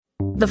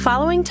The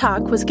following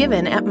talk was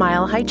given at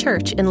Mile High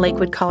Church in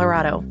Lakewood,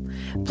 Colorado.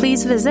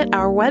 Please visit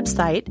our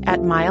website at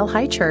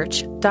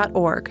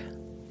milehighchurch.org.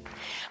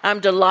 I'm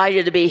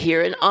delighted to be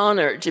here and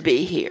honored to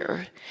be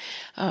here.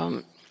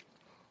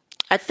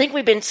 I think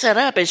we've been set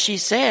up, as she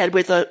said,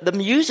 with the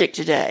music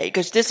today,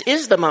 because this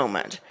is the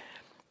moment.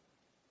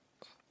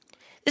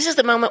 This is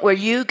the moment where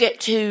you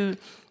get to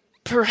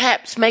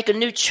perhaps make a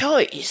new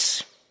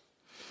choice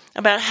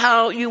about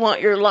how you want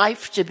your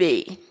life to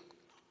be.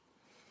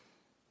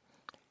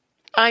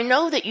 I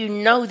know that you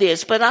know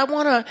this, but I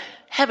want to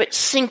have it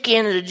sink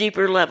in at a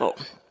deeper level.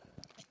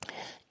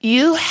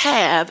 You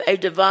have a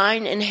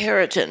divine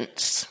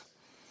inheritance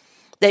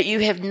that you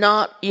have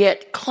not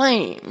yet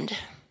claimed.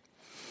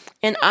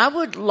 And I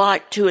would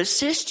like to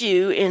assist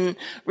you in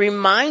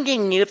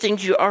reminding you of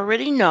things you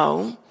already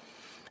know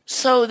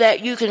so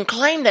that you can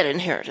claim that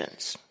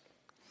inheritance.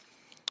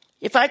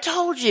 If I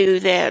told you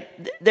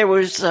that there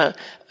was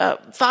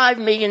 $5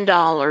 million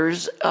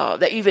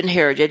that you've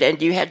inherited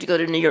and you had to go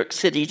to New York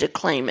City to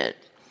claim it,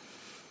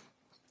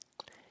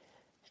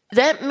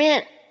 that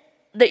meant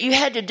that you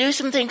had to do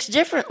some things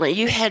differently.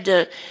 You had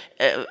to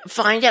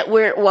find out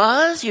where it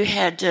was. You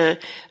had to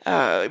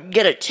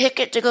get a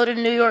ticket to go to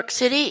New York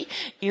City.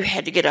 You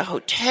had to get a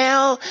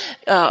hotel.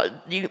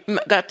 You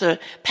got to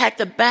pack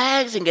the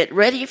bags and get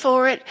ready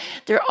for it.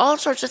 There are all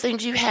sorts of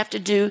things you have to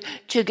do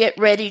to get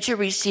ready to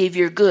receive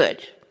your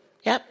good.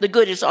 Yep, the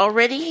good is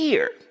already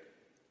here.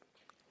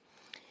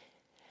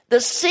 The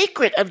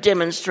secret of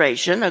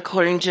demonstration,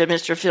 according to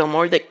Mr.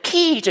 Fillmore, the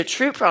key to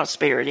true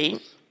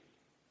prosperity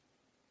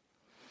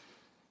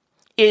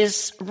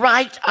is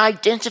right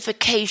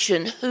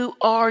identification. Who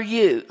are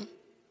you?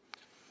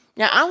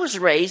 Now, I was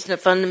raised in a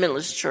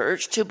fundamentalist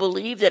church to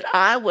believe that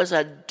I was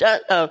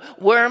a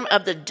worm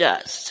of the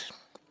dust.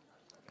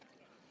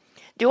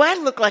 Do I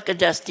look like a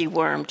dusty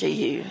worm to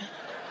you?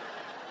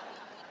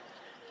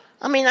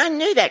 I mean, I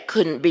knew that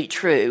couldn't be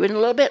true. And a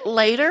little bit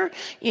later,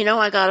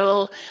 I got a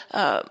little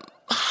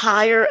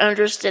higher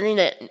understanding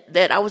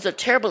that I was a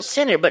terrible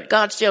sinner, but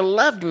God still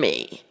loved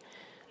me.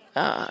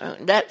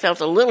 That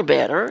felt a little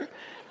better.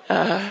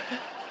 And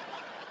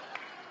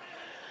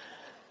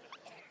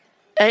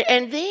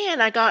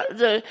then I got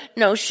the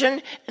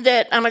notion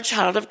that I'm a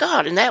child of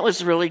God, and that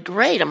was really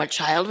great. I'm a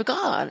child of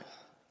God.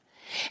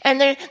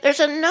 And there's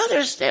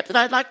another step that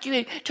I'd like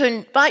to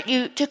invite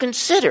you to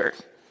consider,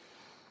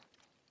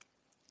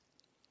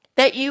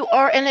 that you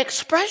are an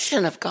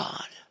expression of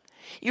God.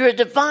 You're a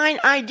divine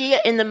idea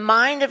in the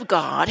mind of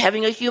God,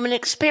 having a human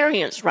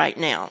experience right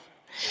now.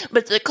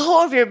 But the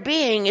core of your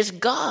being is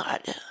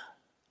God.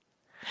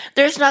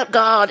 There's not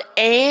God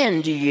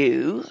and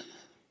you.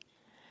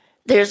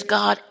 There's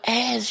God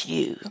as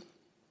you.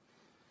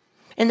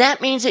 And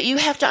that means that you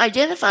have to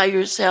identify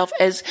yourself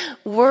as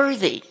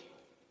worthy,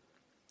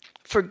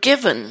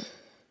 forgiven,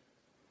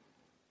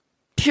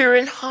 pure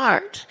in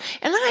heart.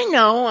 And I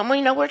know,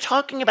 we're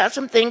talking about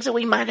some things that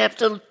we might have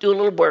to do a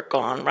little work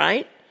on,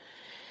 right?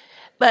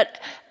 But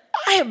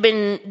I have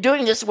been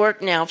doing this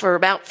work now for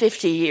about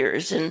 50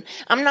 years, and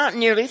I'm not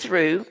nearly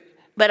through.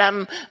 But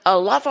I'm a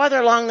lot farther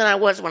along than I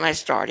was when I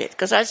started.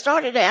 Because I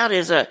started out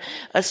as a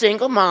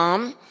single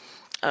mom,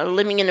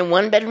 living in a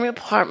one-bedroom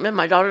apartment.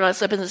 My daughter and I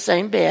slept in the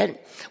same bed,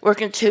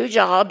 working 2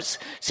 jobs,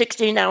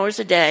 16 hours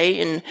a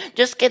day, and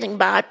just getting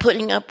by,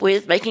 putting up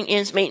with, making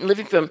ends meet, and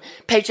living from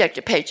paycheck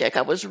to paycheck.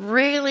 I was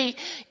really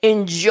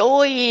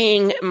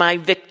enjoying my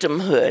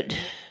victimhood.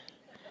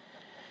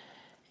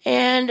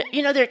 And,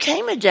 there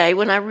came a day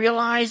when I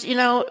realized,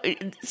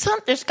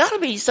 there's got to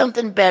be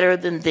something better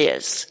than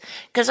this.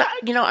 Because,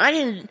 I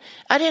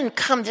didn't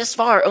come this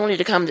far only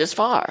to come this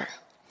far.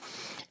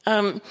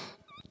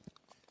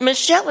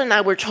 Michelle and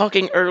I were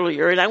talking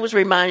earlier, and I was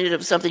reminded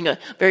of something a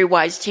very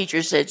wise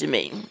teacher said to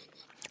me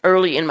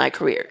early in my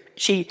career.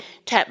 She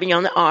tapped me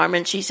on the arm,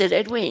 and she said,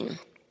 "Edwene,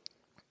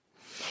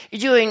 you're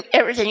doing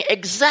everything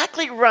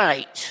exactly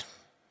right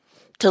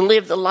to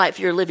live the life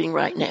you're living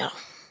right now."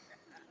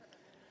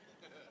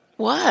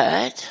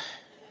 What?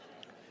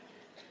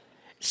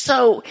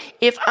 So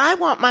if I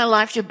want my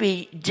life to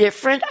be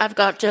different, I've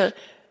got to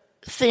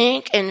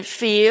think and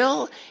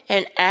feel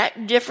and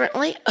act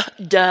differently?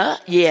 Duh,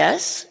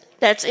 yes,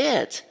 that's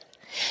it.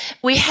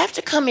 We have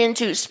to come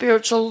into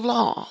spiritual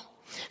law,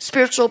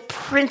 spiritual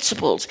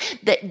principles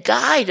that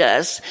guide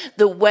us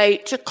the way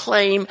to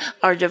claim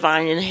our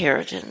divine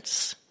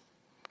inheritance,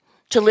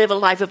 to live a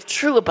life of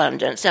true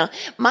abundance. Now,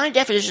 my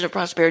definition of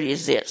prosperity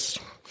is this: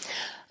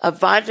 a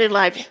vitally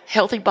alive,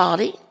 healthy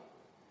body.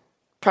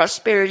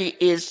 Prosperity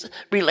is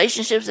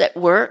relationships that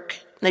work.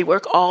 They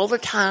work all the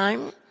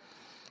time.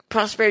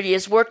 Prosperity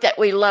is work that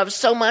we love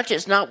so much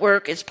it's not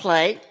work, it's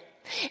play.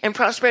 And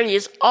prosperity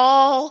is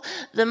all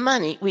the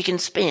money we can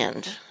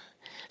spend.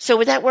 So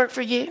would that work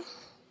for you?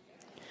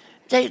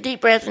 Take a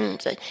deep breath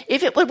and say,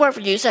 if it would work for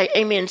you, say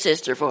amen,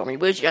 sister, for me,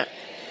 would you?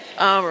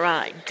 All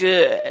right,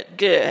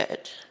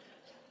 good.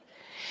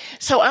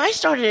 So I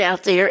started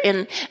out there,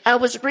 and I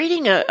was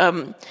reading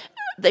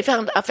I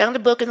found a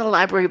book in the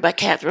library by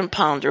Catherine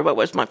Ponder, what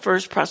was my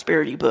first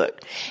prosperity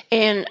book.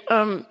 And,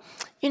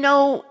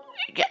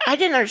 I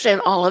didn't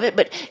understand all of it,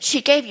 but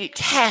she gave you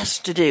tasks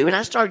to do, and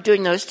I started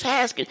doing those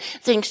tasks, and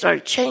things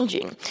started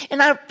changing.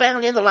 And I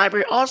found in the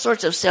library all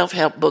sorts of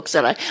self-help books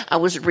that I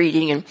was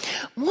reading, and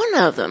one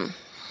of them,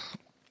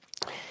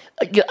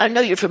 I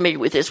know you're familiar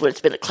with this one.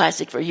 It's been a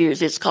classic for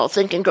years. It's called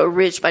Think and Grow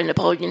Rich by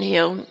Napoleon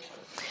Hill.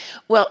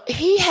 Well,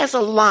 he has a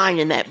line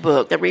in that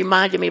book that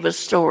reminded me of a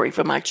story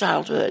from my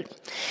childhood.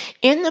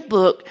 In the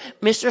book,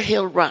 Mr.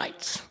 Hill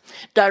writes,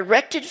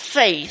 "Directed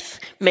faith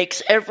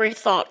makes every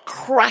thought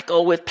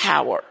crackle with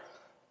power."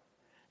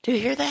 Do you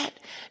hear that?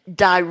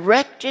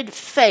 Directed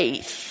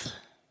faith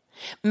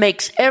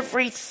makes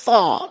every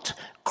thought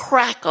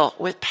crackle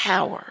with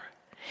power.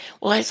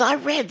 Well, as I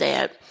read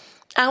that,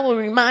 I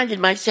reminded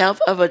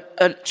myself of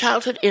a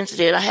childhood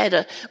incident. I had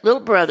a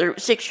little brother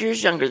 6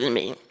 years younger than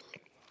me.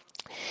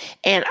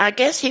 And I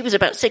guess he was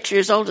about 6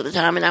 years old at the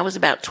time, and I was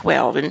about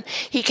 12. And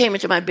he came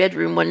into my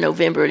bedroom one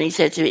November, and he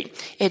said to me,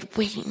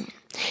 "Edwin,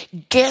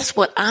 guess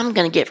what I'm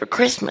going to get for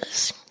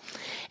Christmas?"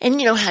 And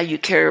you know how you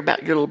care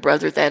about your little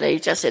brother at that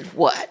age? I said,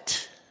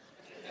 "What?"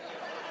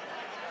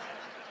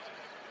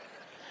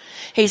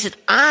 He said,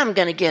 "I'm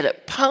going to get a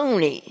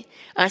pony."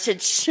 I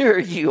said, "Sure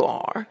you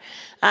are.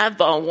 I've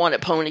wanted a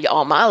pony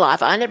all my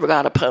life. I never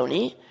got a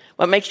pony.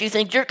 What makes you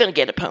think you're going to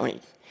get a pony?"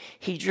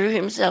 He drew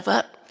himself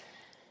up,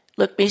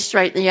 looked me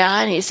straight in the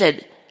eye, and he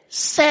said,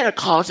 "Santa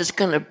Claus is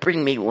going to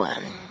bring me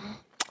one."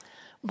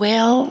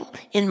 Well,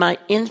 in my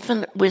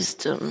infinite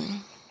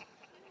wisdom,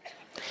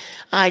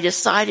 I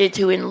decided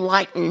to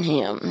enlighten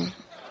him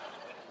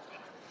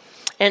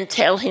and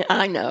tell him,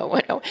 I know,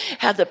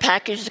 how the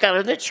package got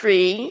on the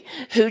tree,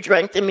 who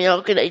drank the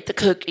milk and ate the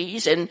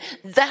cookies, and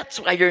that's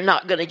why you're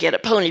not going to get a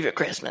pony for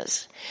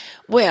Christmas.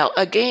 Well,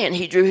 again,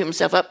 he drew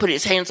himself up, put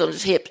his hands on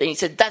his hips, and he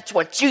said, "That's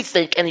what you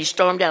think," and he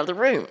stormed out of the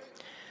room.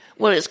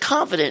 Well, his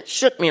confidence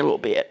shook me a little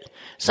bit.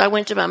 So I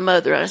went to my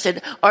mother, and I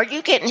said, "Are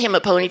you getting him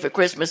a pony for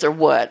Christmas or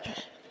what?"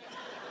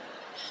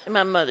 And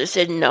my mother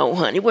said, "No,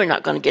 honey, we're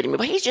not going to get him.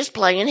 But he's just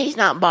playing. He's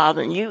not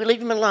bothering you.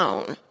 Leave him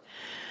alone."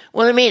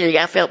 Well, immediately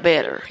I felt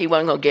better. He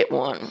wasn't going to get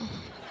one.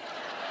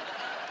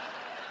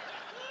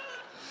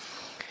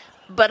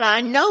 But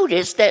I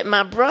noticed that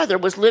my brother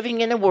was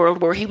living in a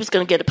world where he was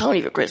going to get a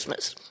pony for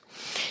Christmas.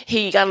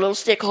 He got a little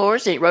stick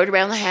horse, and he rode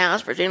around the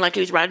house, pretending like he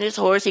was riding his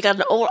horse. He got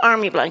an old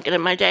army blanket of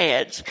my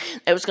dad's.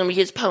 That was going to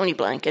be his pony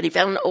blanket. He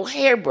found an old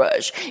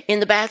hairbrush in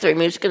the bathroom.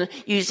 He was going to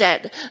use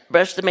that to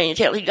brush the mane's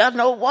tail. He got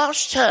an old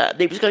wash tub.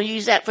 He was going to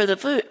use that for the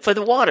food, for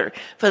the water,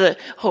 for the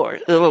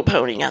horse, the little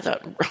pony. I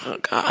thought, oh,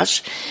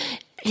 gosh,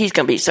 he's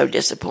going to be so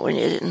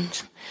disappointed.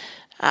 And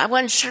I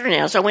wasn't sure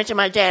now, so I went to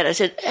my dad. I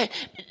said, "Hey,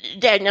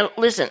 Dad, now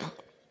listen,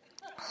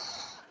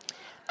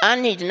 I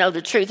need to know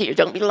the truth here.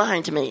 Don't be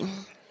lying to me.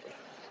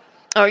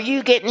 Are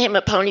you getting him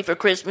a pony for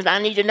Christmas?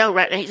 I need to know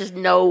right now." He says,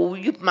 "No,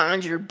 you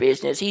mind your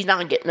business. He's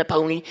not getting a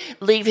pony.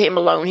 Leave him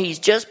alone. He's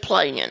just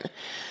playing."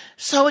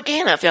 So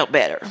again, I felt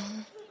better.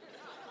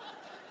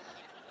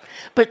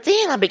 But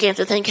then I began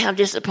to think how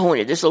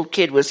disappointed this little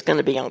kid was going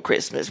to be on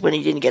Christmas when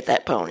he didn't get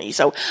that pony.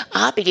 So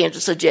I began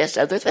to suggest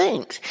other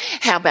things.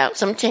 How about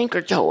some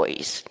Tinker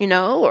toys,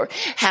 or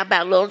how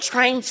about a little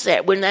train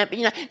set? Wouldn't that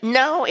be nice?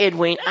 "No,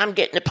 Edwin, I'm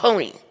getting a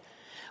pony."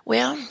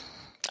 Well,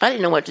 I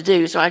didn't know what to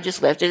do, so I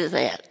just left it at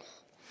that.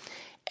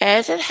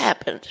 As it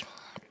happened,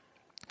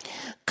 a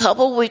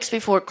couple weeks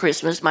before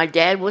Christmas, my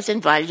dad was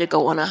invited to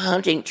go on a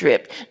hunting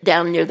trip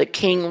down near the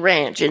King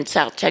Ranch in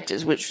South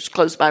Texas, which was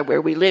close by where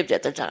we lived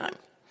at the time.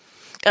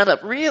 Got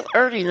up real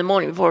early in the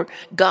morning before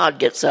God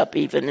gets up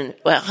even. And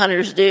what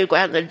hunters do, go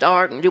out in the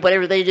dark and do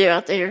whatever they do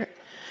out there.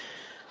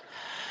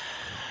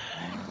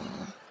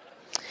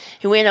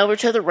 He went over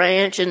to the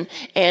ranch, and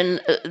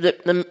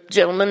the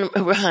gentlemen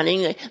who were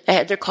hunting, they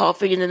had their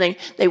coffee, and then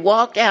they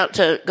walked out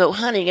to go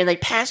hunting, and they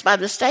passed by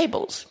the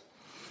stables.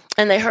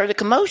 And they heard a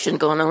commotion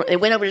going on. They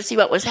went over to see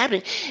what was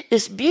happening.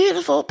 This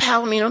beautiful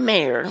Palomino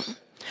mare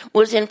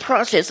was in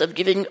process of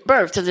giving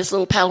birth to this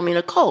little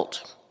Palomino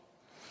colt.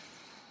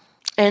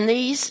 And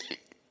these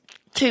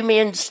two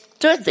men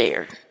stood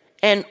there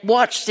and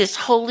watched this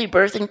holy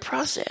birthing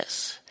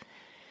process.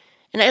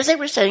 And as they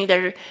were standing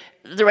there,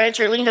 the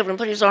rancher leaned over and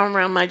put his arm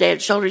around my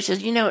dad's shoulder. He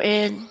says,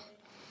 Ed,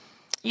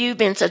 you've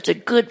been such a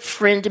good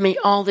friend to me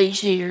all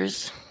these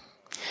years.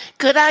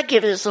 Could I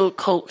give this little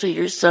colt to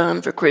your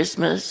son for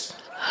Christmas?"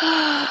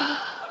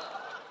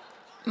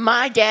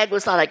 My dad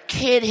was like a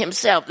kid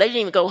himself. They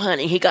didn't even go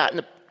hunting. He got in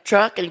the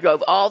truck and he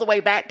drove all the way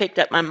back, picked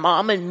up my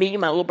mom and me,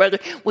 my little brother.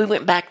 We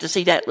went back to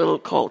see that little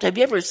colt. Have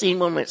you ever seen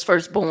one when it's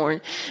first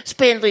born?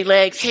 Spindly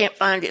legs, can't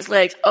find its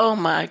legs. Oh,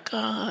 my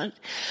God.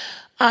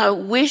 I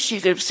wish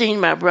you could have seen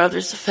my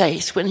brother's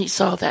face when he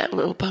saw that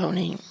little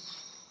pony.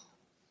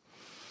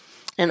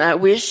 And I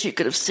wish you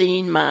could have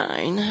seen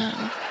mine.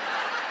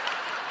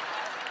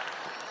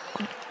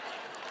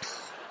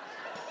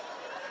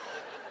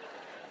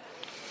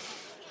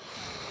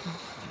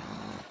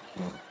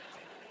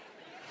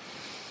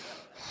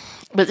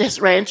 But this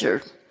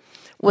rancher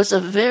was a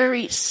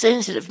very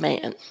sensitive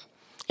man.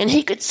 And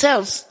he could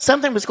tell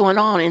something was going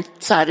on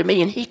inside of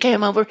me. And he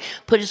came over,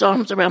 put his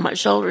arms around my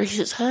shoulder. He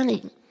says,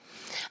 "Honey,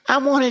 I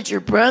wanted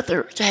your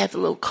brother to have the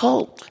little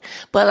colt,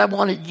 but I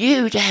wanted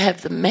you to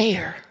have the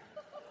mare.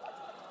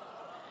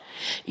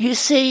 You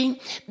see,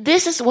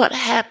 this is what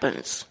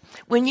happens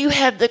when you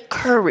have the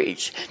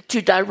courage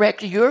to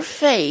direct your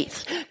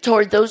faith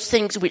toward those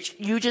things which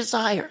you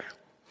desire.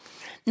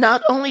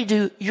 Not only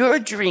do your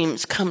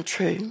dreams come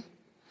true,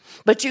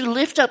 but you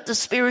lift up the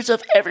spirits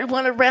of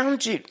everyone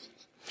around you.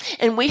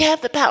 And we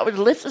have the power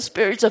to lift the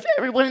spirits of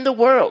everyone in the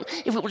world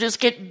if we will just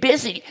get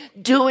busy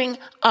doing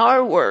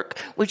our work,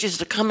 which is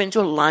to come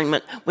into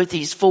alignment with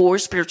these 4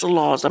 spiritual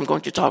laws I'm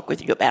going to talk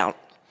with you about.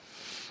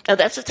 Now,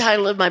 that's the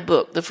title of my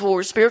book, The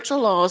 4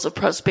 Spiritual Laws of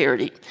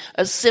Prosperity,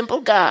 a simple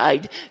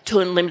guide to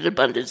unlimited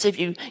abundance. If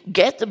you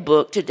get the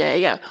book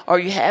today or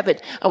you have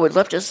it, I would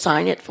love to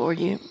sign it for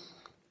you.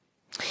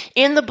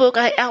 In the book,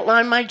 I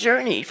outline my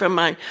journey from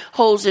my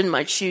holes in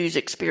my shoes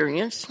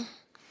experience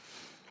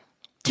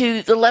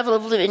to the level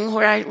of living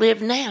where I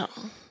live now.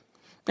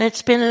 And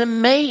it's been an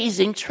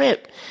amazing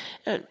trip.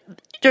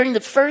 During the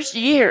first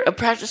year of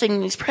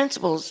practicing these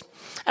principles,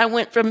 I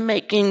went from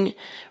making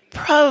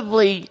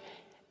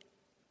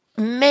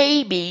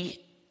maybe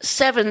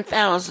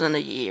 $7,000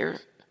 a year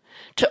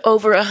to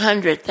over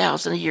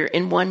 $100,000 a year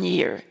in 1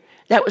 year.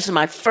 That was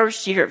my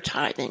first year of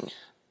tithing.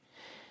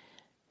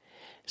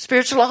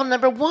 Spiritual law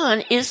number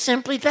 1 is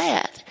simply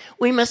that.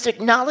 We must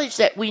acknowledge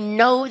that we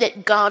know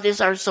that God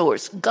is our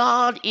source.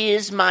 God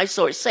is my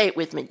source. Say it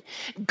with me.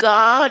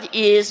 God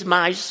is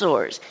my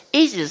source.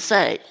 Easy to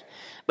say,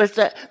 but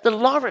the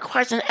law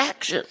requires an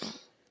action.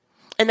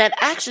 And that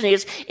action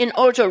is in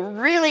order to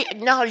really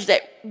acknowledge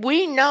that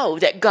we know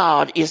that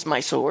God is my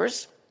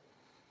source.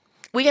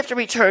 We have to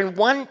return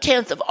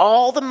 1/10 of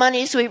all the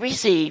monies we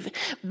receive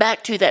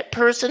back to that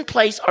person,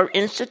 place, or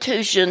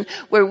institution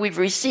where we've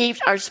received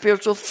our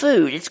spiritual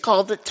food. It's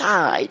called the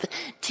tithe.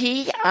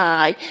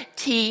 T-I-T-H-E.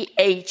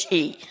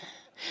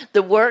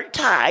 The word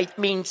tithe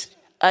means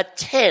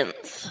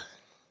 1/10.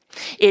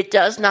 It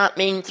does not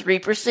mean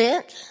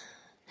 3%.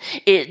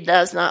 It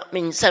does not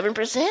mean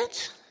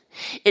 7%.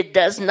 It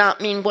does not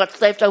mean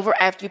what's left over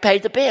after you pay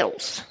the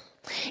bills.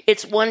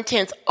 It's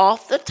 1/10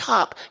 off the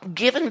top,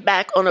 given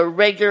back on a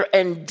regular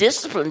and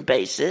disciplined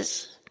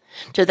basis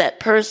to that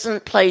person,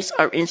 place,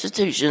 or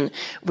institution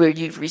where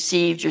you've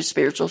received your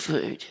spiritual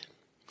food.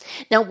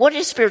 Now, what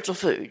is spiritual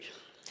food?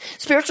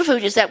 Spiritual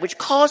food is that which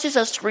causes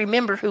us to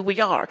remember who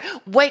we are,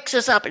 wakes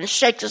us up and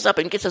shakes us up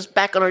and gets us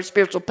back on our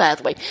spiritual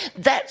pathway.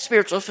 That's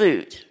spiritual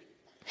food.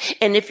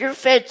 And if you're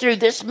fed through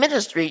this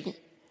ministry,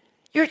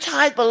 your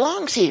tithe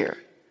belongs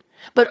here.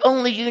 But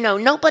only you know.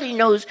 Nobody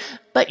knows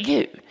but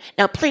you.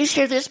 Now, please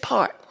hear this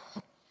part.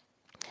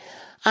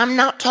 I'm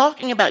not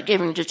talking about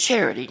giving to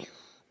charity.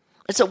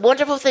 It's a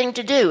wonderful thing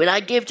to do, and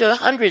I give to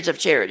hundreds of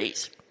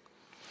charities.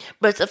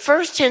 But the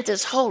first 10th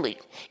is holy.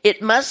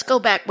 It must go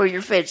back where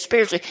you're fed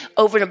spiritually.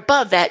 Over and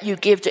above that, you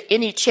give to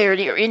any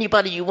charity or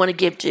anybody you want to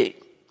give to.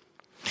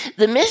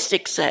 The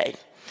mystics say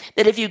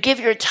that if you give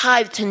your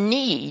tithe to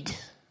need,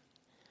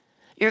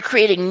 you're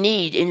creating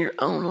need in your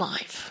own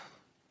life.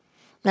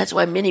 That's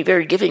why many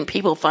very giving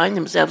people find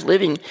themselves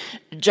living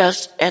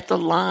just at the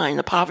line,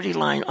 the poverty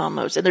line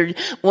almost. And they're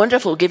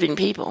wonderful giving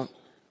people.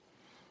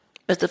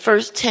 But the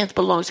first 10th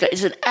belongs to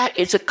God.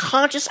 It's a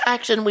conscious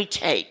action we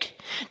take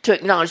to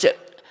acknowledge that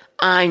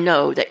I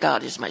know that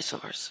God is my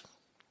source.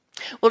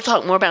 We'll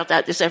talk more about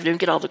that this afternoon,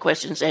 get all the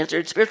questions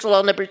answered. Spiritual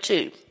law number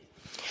 2.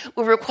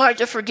 We're required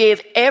to forgive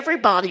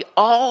everybody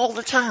all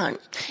the time,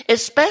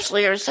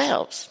 especially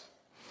ourselves.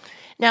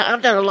 Now,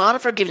 I've done a lot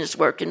of forgiveness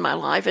work in my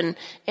life, and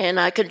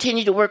I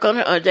continue to work on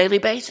it on a daily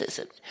basis.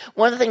 And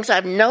one of the things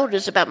I've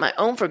noticed about my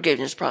own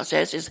forgiveness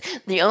process is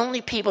the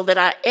only people that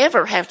I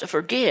ever have to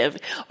forgive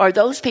are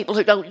those people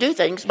who don't do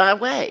things my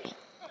way.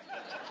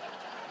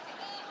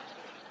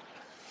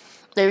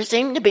 There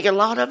seem to be a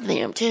lot of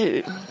them,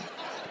 too.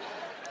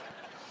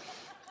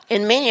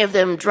 And many of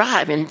them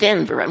drive in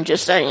Denver, I'm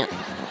just saying.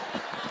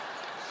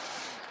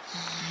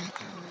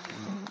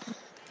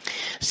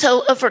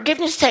 So a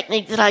forgiveness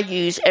technique that I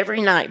use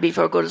every night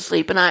before I go to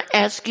sleep, and I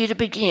ask you to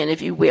begin,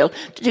 if you will,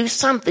 to do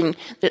something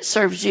that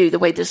serves you the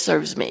way this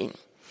serves me.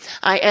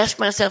 I ask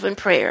myself in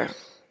prayer,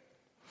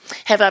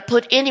 have I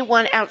put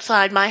anyone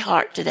outside my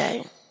heart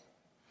today?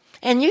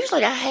 And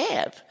usually I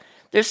have.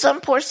 There's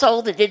some poor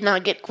soul that did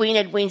not get Queen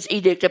Edwina's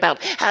edict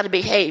about how to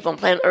behave on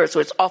planet Earth, so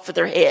it's off of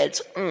their heads.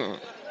 So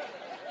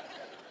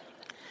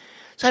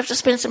I have to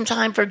spend some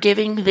time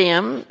forgiving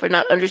them for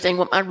not understanding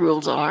what my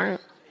rules are.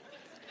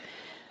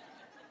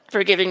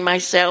 Forgiving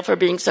myself for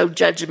being so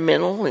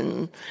judgmental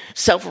and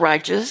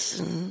self-righteous,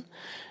 and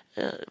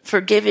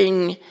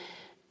forgiving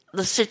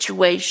the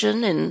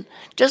situation and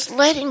just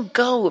letting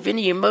go of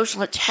any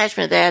emotional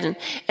attachment to that,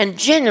 and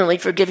genuinely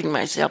forgiving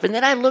myself. And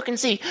then I look and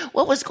see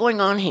what was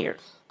going on here.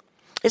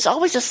 It's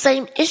always the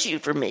same issue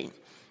for me.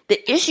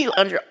 The issue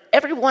under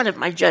every one of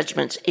my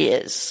judgments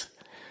is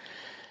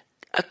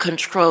a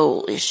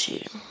control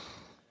issue.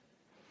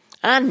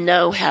 I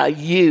know how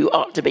you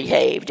ought to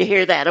behave. To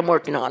hear that, I'm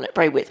working on it.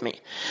 Pray with me.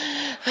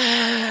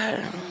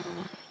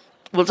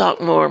 We'll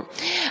talk more.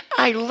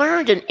 I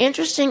learned an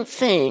interesting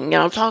thing,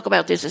 and I'll talk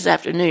about this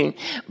afternoon,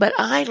 but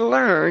I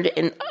learned,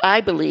 and I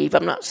believe,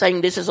 I'm not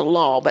saying this is a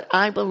law, but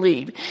I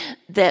believe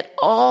that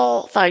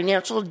all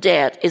financial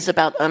debt is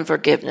about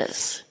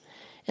unforgiveness.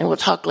 And we'll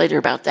talk later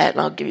about that,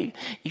 and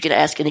you can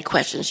ask any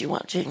questions you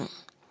want to.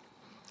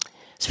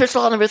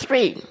 Spiritual law number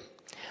 3.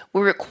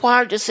 We're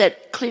required to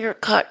set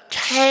clear-cut,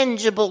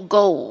 tangible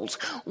goals.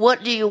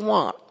 What do you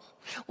want?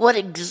 What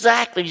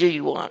exactly do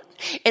you want?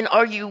 And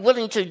are you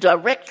willing to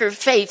direct your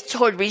faith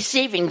toward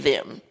receiving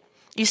them?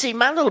 You see,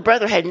 my little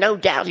brother had no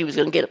doubt he was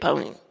going to get a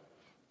pony.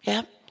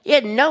 Yeah? He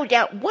had no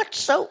doubt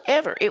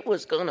whatsoever it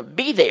was going to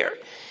be there.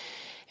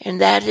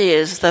 And that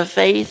is the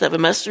faith of a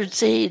mustard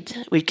seed.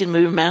 We can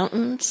move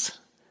mountains.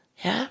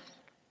 Yeah?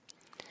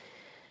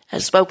 I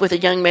spoke with a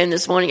young man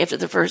this morning after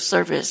the first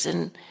service,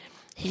 and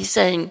he was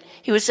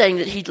saying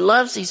that he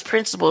loves these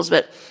principles,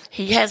 but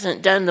he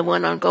hasn't done the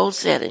one on goal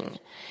setting.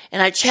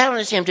 And I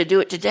challenged him to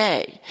do it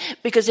today.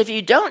 Because if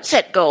you don't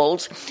set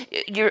goals,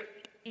 you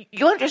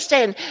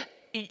understand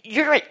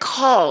you're at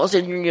cause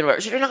in your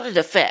universe. You're not a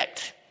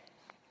defect.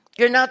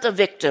 You're not the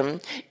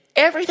victim.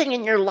 Everything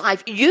in your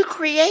life you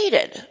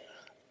created.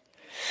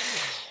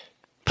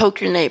 Poke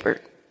your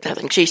neighbor. I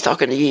think she's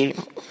talking to you.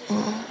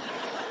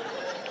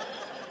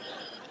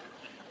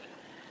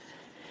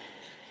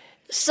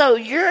 So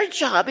your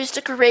job is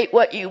to create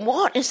what you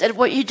want instead of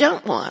what you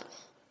don't want.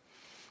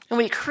 And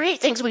we create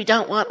things we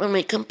don't want when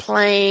we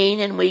complain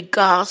and we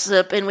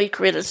gossip and we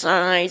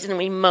criticize and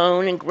we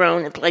moan and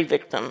groan and play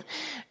victim.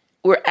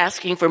 We're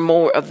asking for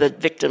more of the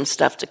victim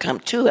stuff to come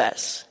to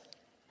us.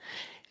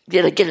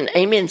 Did I get an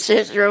amen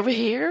sister over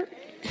here?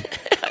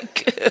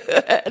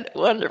 Good.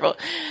 Wonderful.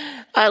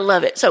 I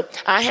love it. So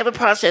I have a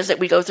process that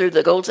we go through,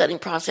 the goal setting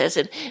process.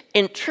 And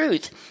in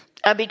truth,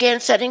 I began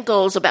setting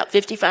goals about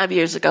 55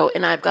 years ago,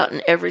 and I've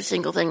gotten every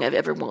single thing I've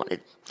ever wanted.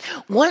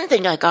 One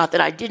thing I got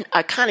that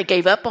I kind of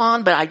gave up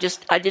on, but I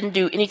didn't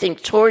do anything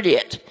toward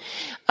it.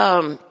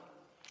 I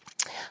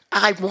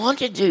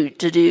wanted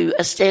to do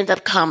a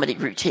stand-up comedy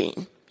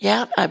routine.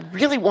 Yeah, I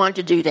really wanted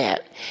to do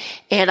that.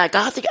 And I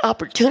got the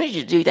opportunity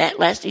to do that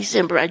last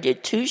December. I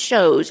did 2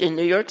 shows in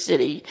New York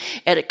City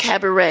at a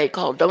cabaret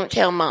called Don't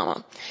Tell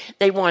Mama.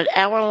 They wanted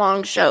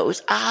hour-long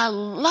shows. I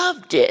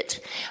loved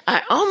it.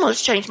 I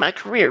almost changed my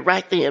career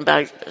right then, but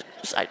I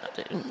decided not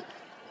to.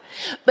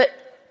 But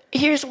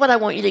here's what I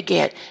want you to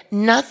get.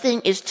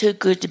 Nothing is too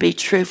good to be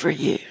true for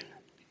you.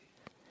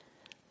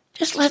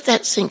 Just let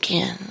that sink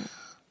in.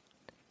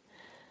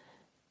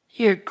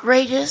 Your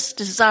greatest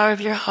desire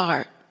of your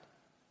heart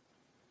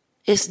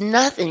is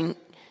nothing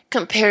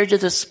compared to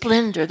the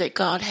splendor that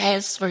God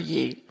has for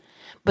you.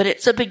 But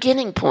it's a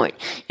beginning point.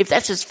 If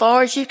that's as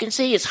far as you can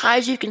see, as high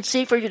as you can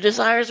see for your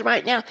desires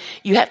right now,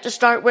 you have to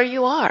start where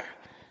you are.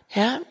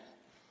 Yeah?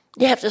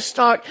 You have to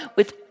start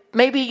with,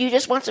 maybe you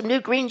just want some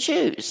new green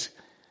shoes.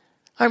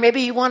 Or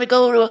maybe you want to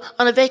go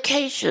on a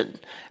vacation.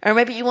 Or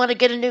maybe you want to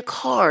get a new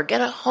car,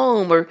 get a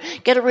home, or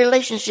get a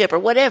relationship, or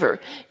whatever.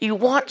 You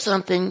want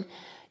something,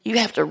 you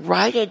have to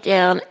write it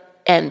down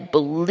and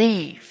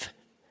believe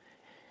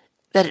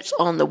that it's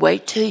on the way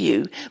to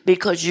you,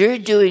 because you're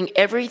doing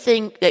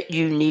everything that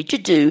you need to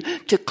do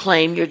to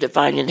claim your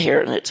divine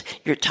inheritance.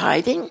 You're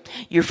tithing,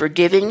 you're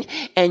forgiving,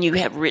 and you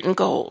have written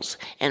goals.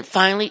 And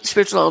finally,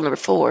 spiritual law number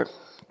 4.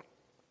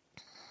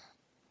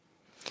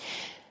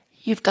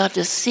 You've got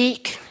to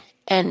seek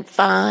and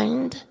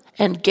find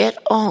and get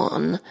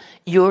on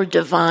your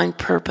divine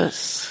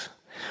purpose.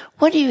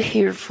 What are you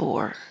here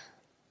for?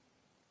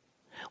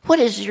 What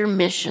is your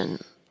mission?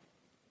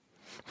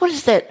 What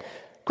is that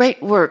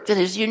great work that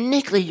is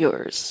uniquely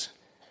yours?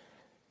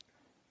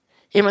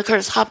 Emma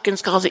Curtis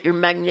Hopkins calls it your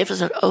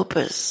magnificent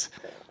opus.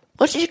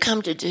 What did you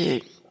come to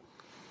do?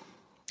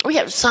 We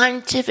have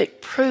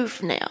scientific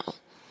proof now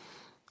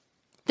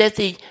that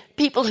the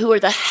people who are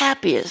the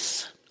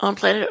happiest on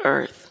planet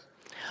Earth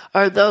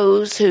are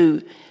those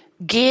who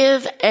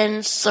give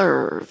and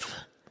serve.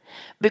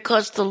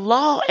 Because the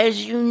law,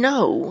 as you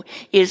know,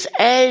 is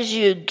as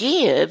you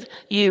give,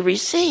 you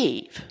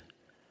receive.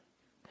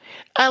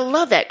 I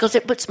love that because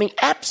it puts me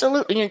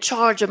absolutely in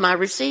charge of my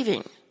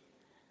receiving.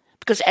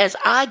 Because as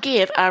I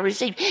give, I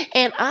receive.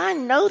 And I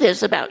know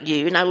this about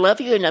you, and I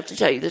love you enough to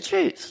tell you the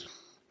truth.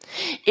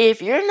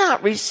 If you're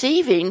not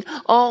receiving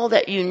all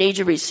that you need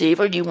to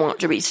receive or you want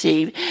to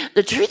receive,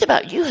 the truth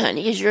about you,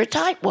 honey, is you're a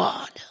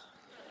tightwad.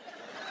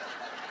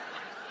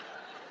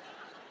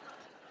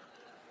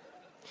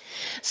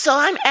 So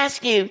I'm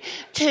asking you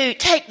to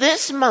take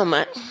this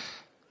moment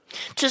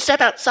to step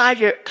outside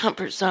your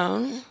comfort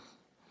zone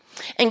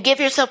and give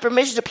yourself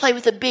permission to play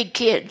with the big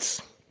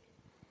kids.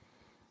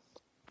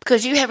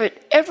 Because you have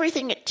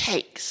everything it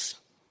takes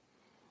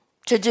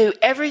to do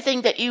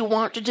everything that you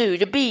want to do,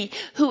 to be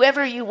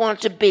whoever you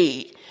want to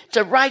be,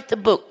 to write the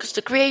books,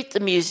 to create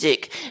the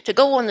music, to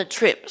go on the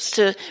trips,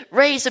 to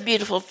raise a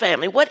beautiful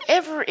family,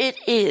 whatever it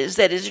is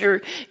that is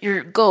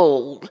your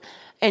goal.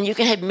 And you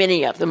can have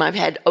many of them. I've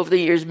had over the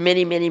years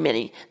many, many,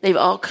 many. They've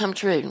all come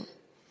true.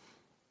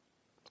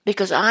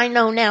 Because I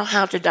know now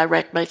how to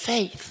direct my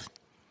faith.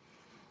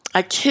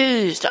 I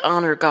choose to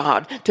honor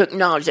God, to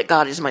acknowledge that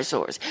God is my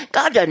source.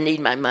 God doesn't need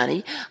my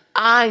money.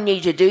 I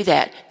need to do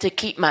that to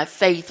keep my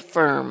faith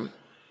firm.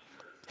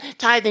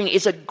 Tithing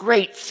is a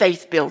great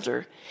faith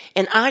builder.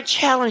 And I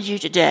challenge you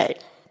today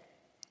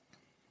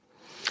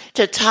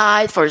to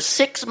tithe for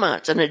 6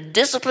 months on a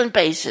disciplined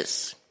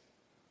basis.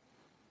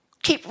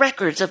 Keep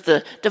records of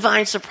the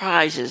divine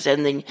surprises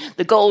and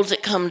the goals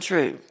that come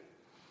true.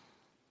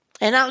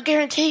 And I'll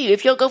guarantee you,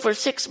 if you'll go for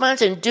 6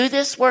 months and do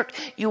this work,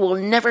 you will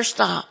never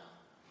stop,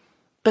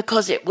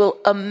 because it will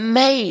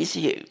amaze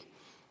you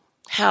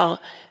how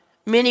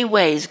many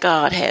ways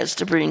God has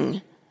to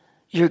bring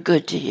your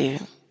good to you.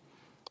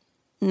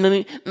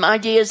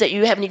 Ideas that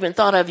you haven't even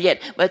thought of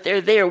yet, but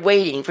they're there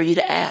waiting for you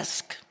to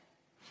ask.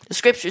 The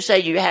scriptures say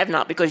you have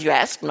not because you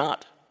ask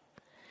not.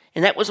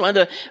 And that was one of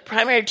the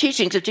primary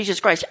teachings of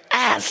Jesus Christ.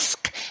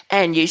 Ask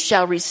and you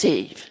shall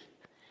receive.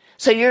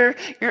 So your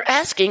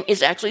asking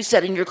is actually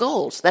setting your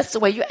goals. That's the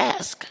way you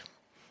ask.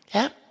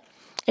 Yeah.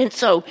 And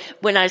so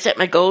when I set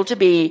my goal to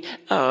be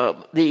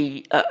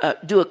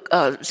do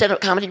a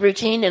stand-up comedy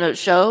routine in a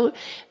show,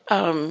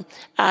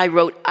 I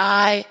wrote,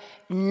 I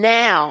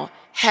now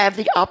have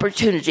the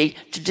opportunity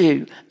to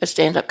do a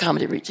stand-up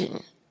comedy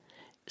routine.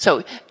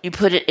 So you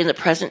put it in the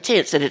present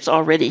tense that it's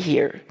already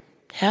here.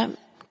 Yeah?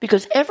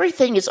 Because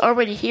everything is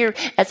already here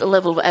at the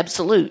level of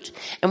absolute.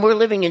 And we're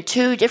living in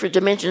two different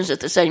dimensions at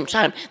the same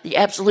time, the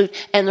absolute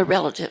and the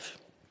relative.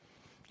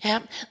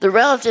 Yeah? The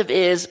relative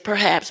is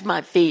perhaps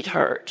my feet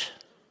hurt.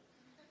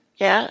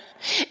 Yeah?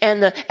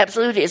 And the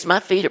absolute is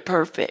my feet are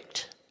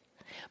perfect.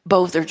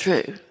 Both are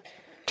true.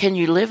 Can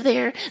you live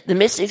there? The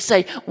mystics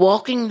say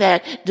walking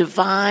that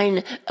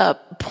divine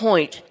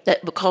point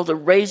that we call the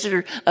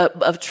razor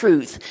of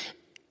truth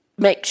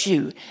makes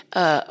you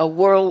a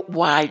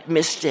worldwide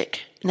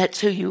mystic. And that's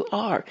who you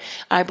are.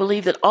 I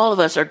believe that all of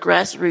us are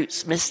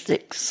grassroots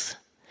mystics.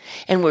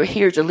 And we're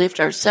here to lift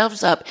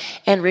ourselves up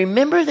and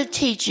remember the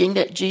teaching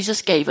that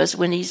Jesus gave us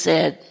when he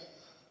said,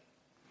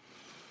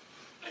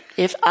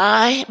 if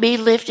I be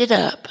lifted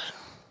up,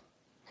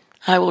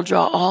 I will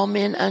draw all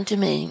men unto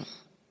me.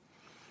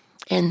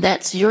 And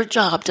that's your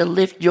job, to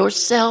lift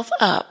yourself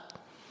up.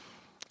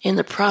 In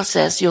the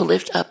process, you'll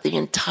lift up the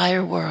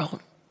entire world.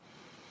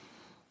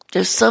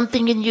 There's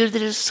something in you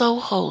that is so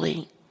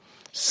holy,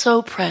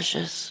 so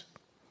precious,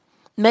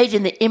 made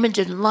in the image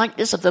and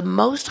likeness of the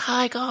Most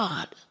High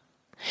God.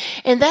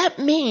 And that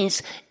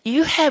means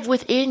you have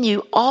within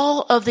you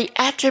all of the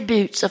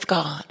attributes of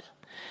God,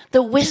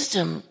 the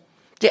wisdom,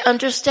 the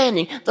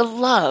understanding, the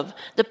love,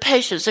 the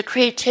patience, the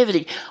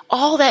creativity.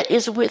 All that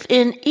is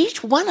within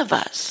each one of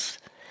us.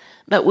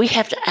 But we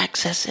have to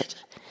access it.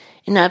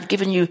 And I've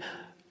given you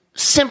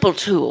simple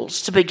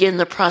tools to begin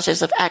the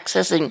process of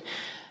accessing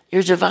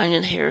your divine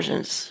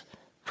inheritance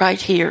right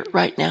here,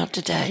 right now,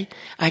 today.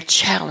 I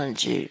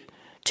challenge you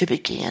to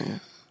begin.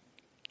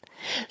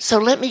 So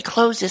let me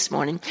close this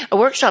morning. A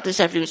workshop this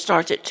afternoon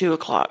starts at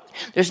 2:00.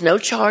 There's no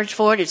charge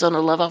for it. It's on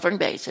a love offering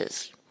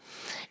basis.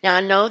 Now,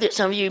 I know that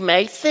some of you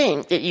may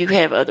think that you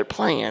have other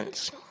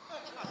plans.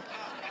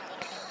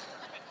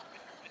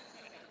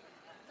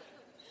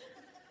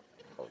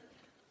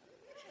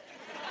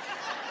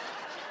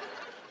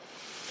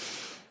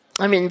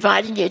 I'm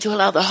inviting you to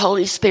allow the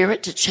Holy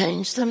Spirit to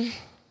change them.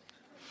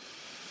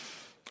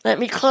 Let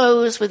me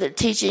close with a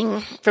teaching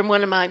from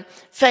one of my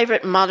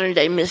favorite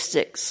modern-day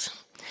mystics,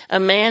 a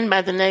man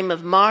by the name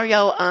of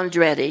Mario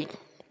Andretti.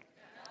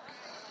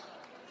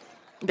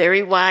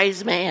 Very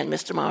wise man,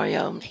 Mr.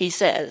 Mario. He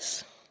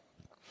says,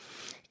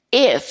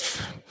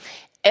 if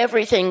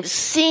everything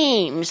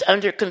seems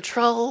under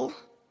control,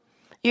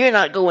 you're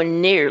not going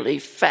nearly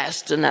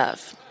fast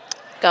enough.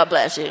 God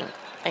bless you.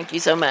 Thank you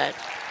so much.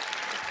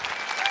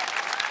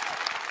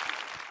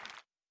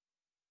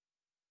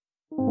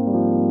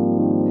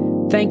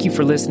 Thank you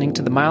for listening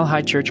to the Mile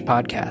High Church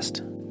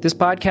podcast. This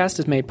podcast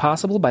is made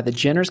possible by the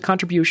generous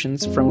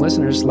contributions from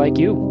listeners like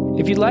you.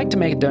 If you'd like to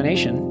make a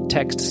donation,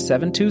 text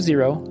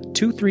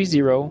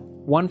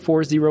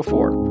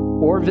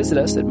 720-230-1404 or visit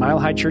us at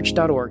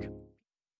milehighchurch.org.